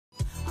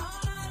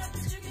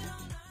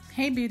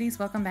Hey beauties,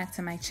 welcome back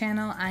to my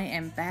channel. I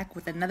am back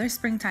with another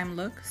springtime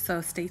look, so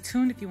stay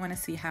tuned if you want to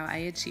see how I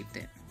achieved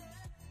it.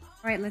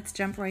 Alright, let's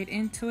jump right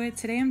into it.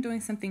 Today I'm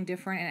doing something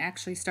different and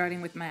actually starting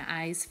with my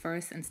eyes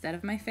first instead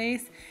of my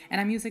face.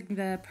 And I'm using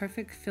the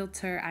Perfect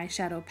Filter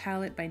eyeshadow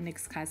palette by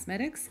NYX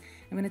Cosmetics.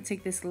 I'm going to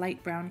take this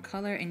light brown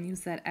color and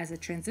use that as a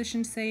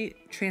transition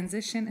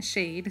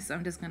shade. So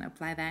I'm just going to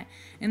apply that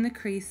in the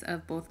crease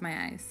of both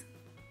my eyes.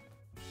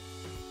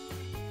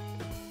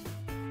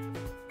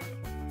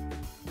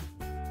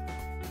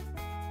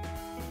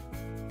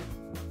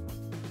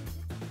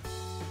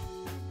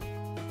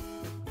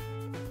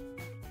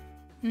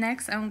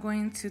 Next, I'm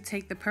going to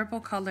take the purple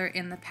color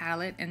in the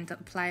palette and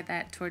apply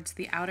that towards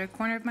the outer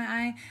corner of my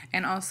eye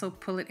and also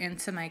pull it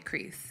into my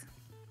crease.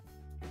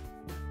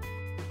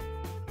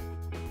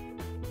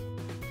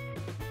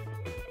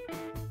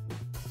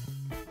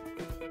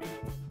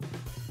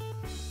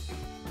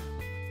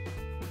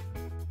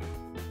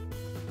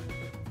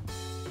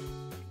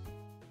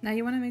 Now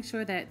you want to make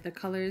sure that the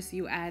colors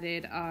you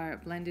added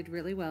are blended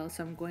really well,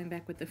 so I'm going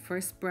back with the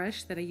first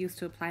brush that I used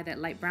to apply that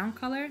light brown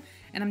color,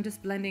 and I'm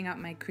just blending out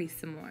my crease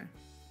some more.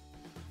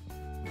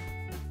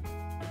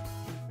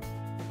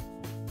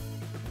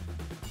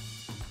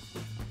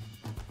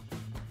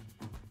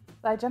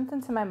 So I jumped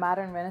into my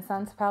Modern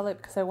Renaissance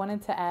palette because I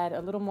wanted to add a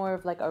little more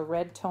of like a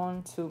red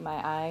tone to my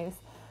eyes.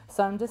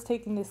 So I'm just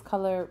taking this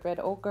color Red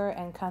Ochre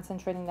and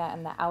concentrating that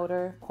in the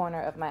outer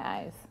corner of my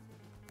eyes.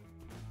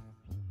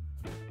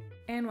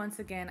 And once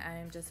again, I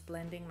am just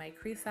blending my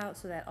crease out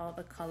so that all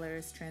the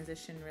colors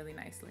transition really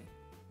nicely.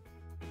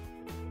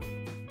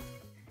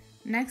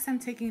 Next, I'm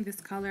taking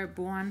this color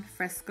Buon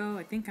Fresco.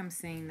 I think I'm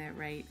saying that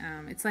right.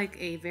 It's like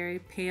a very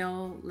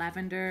pale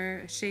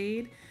lavender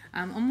shade,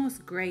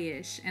 almost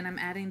grayish, and I'm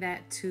adding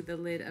that to the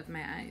lid of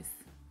my eyes.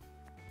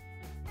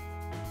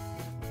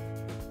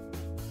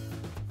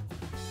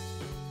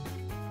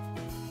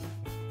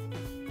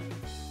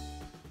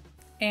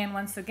 And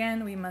once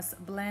again, we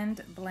must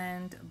blend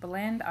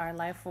our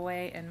life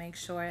away and make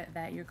sure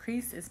that your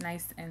crease is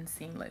nice and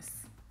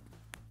seamless.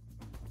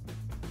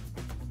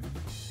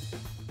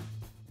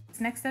 This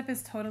next step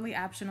is totally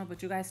optional,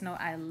 but you guys know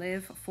I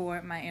live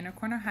for my inner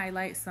corner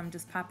highlight, so I'm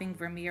just popping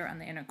Vermeer on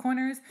the inner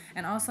corners.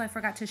 And also I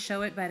forgot to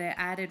show it, but I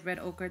added Red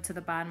Ochre to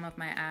the bottom of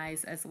my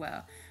eyes as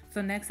well.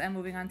 So next I'm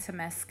moving on to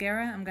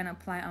mascara. I'm going to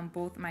apply on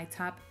both my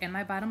top and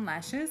my bottom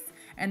lashes.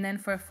 And then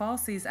for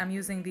falsies, I'm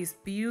using these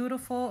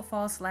beautiful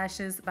false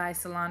lashes by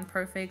Salon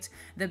Perfect.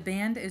 The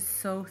band is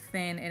so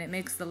thin and it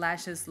makes the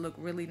lashes look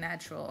really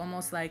natural,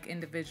 almost like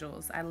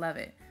individuals. I love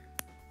it.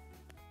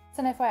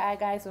 So an FYI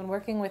guys, when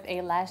working with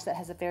a lash that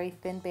has a very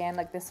thin band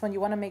like this one, you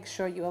want to make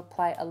sure you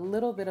apply a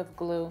little bit of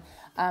glue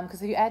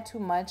because if you add too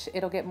much,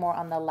 it'll get more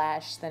on the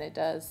lash than it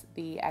does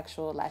the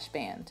actual lash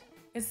band.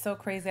 It's so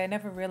crazy. I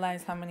never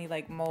realized how many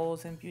like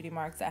moles and beauty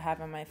marks I have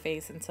on my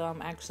face until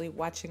I'm actually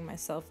watching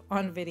myself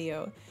on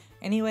video.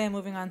 Anyway,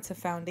 moving on to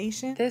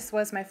foundation. This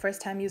was my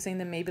first time using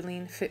the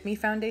Maybelline Fit Me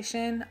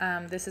foundation.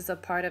 This is a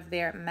part of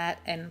their matte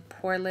and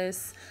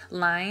poreless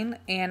line,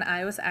 and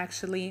I was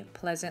actually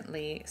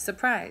pleasantly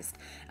surprised.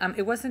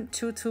 It wasn't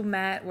too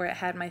matte where it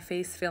had my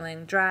face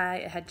feeling dry.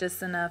 It had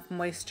just enough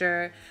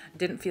moisture,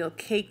 didn't feel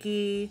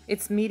cakey.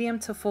 It's medium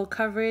to full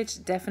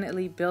coverage,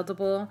 definitely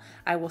buildable.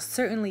 I will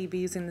certainly be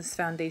using this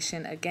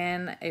foundation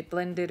again. It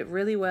blended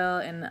really well,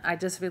 and I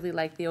just really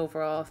like the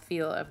overall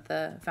feel of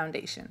the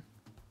foundation.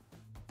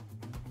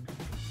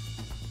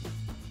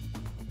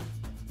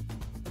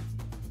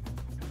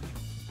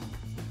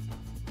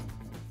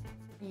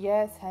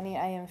 Yes, honey,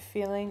 I am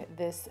feeling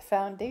this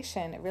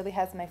foundation. It really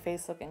has my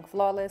face looking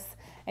flawless.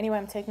 Anyway,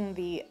 I'm taking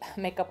the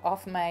makeup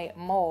off my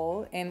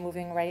mole and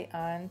moving right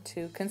on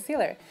to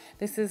concealer.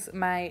 This is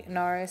my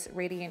Nars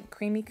Radiant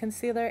Creamy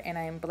Concealer, and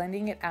I am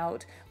blending it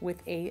out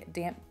with a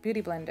damp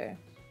beauty blender.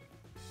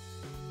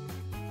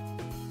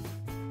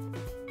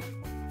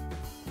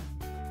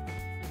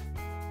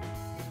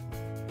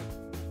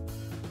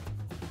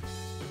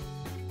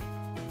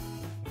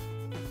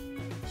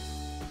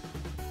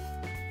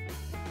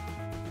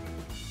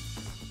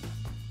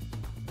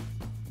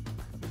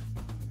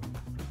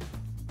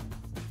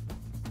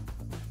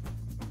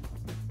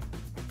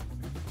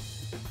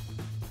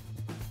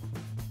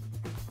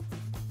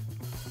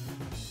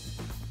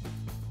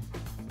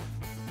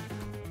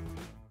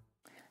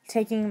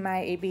 Taking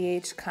my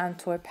ABH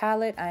contour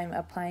palette, I'm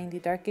applying the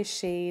darkest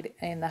shade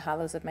in the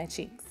hollows of my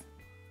cheeks.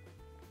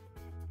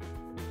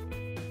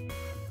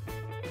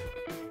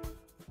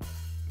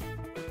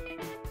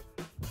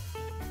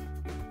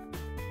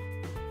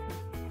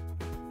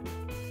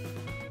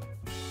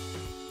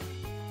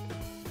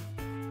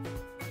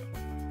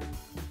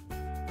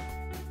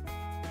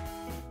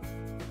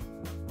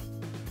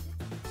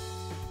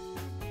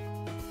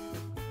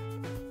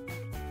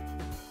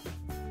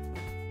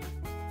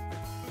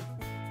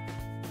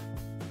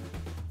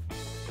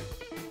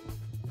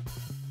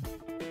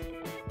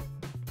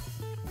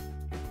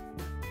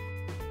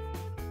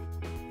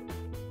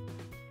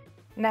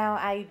 Now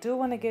I do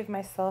want to give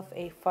myself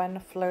a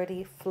fun,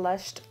 flirty,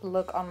 flushed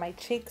look on my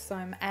cheeks, so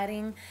I'm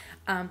adding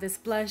this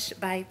blush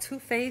by Too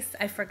Faced.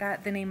 I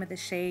forgot the name of the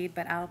shade,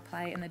 but I'll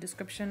apply it in the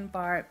description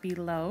bar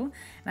below.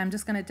 And I'm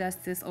just going to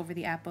dust this over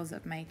the apples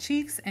of my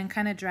cheeks and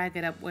kind of drag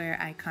it up where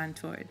I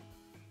contoured.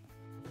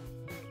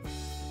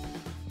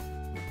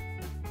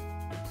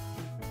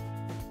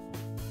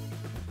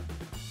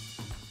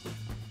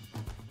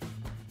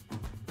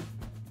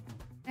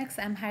 Next,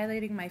 I'm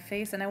highlighting my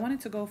face, and I wanted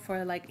to go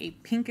for like a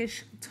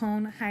pinkish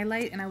tone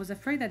highlight, and I was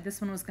afraid that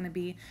this one was going to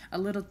be a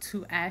little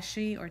too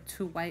ashy or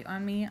too white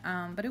on me,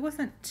 but it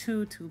wasn't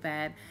too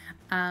bad.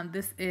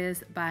 This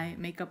is by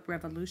Makeup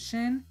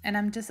Revolution, and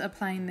I'm just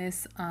applying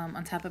this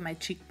on top of my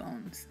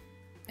cheekbones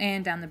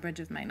and down the bridge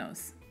of my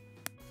nose.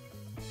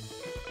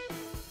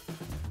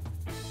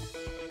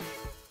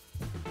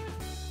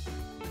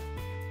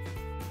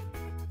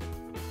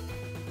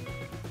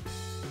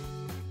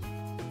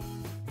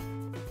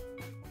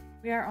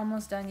 We are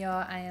almost done,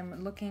 y'all. I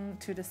am looking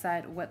to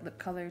decide what lip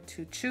color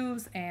to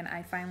choose, and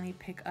I finally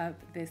pick up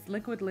this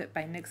liquid lip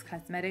by NYX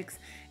Cosmetics.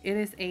 It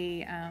is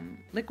a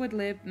liquid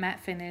lip matte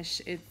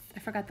finish. I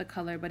forgot the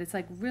color, but it's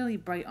like really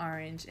bright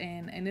orange,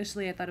 and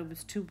initially I thought it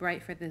was too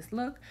bright for this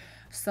look,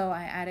 so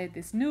I added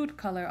this nude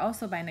color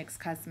also by NYX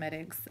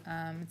Cosmetics.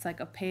 It's like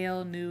a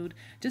pale nude,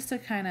 just to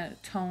kind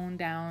of tone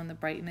down the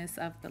brightness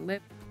of the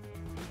lip.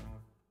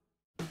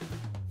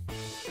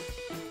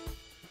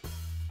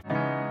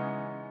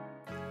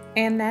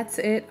 And that's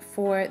it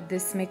for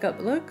this makeup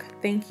look.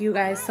 Thank you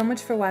guys so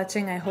much for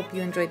watching. I hope you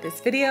enjoyed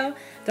this video.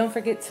 Don't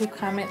forget to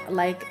comment,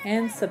 like,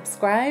 and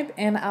subscribe,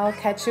 and I'll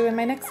catch you in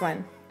my next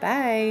one.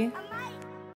 Bye!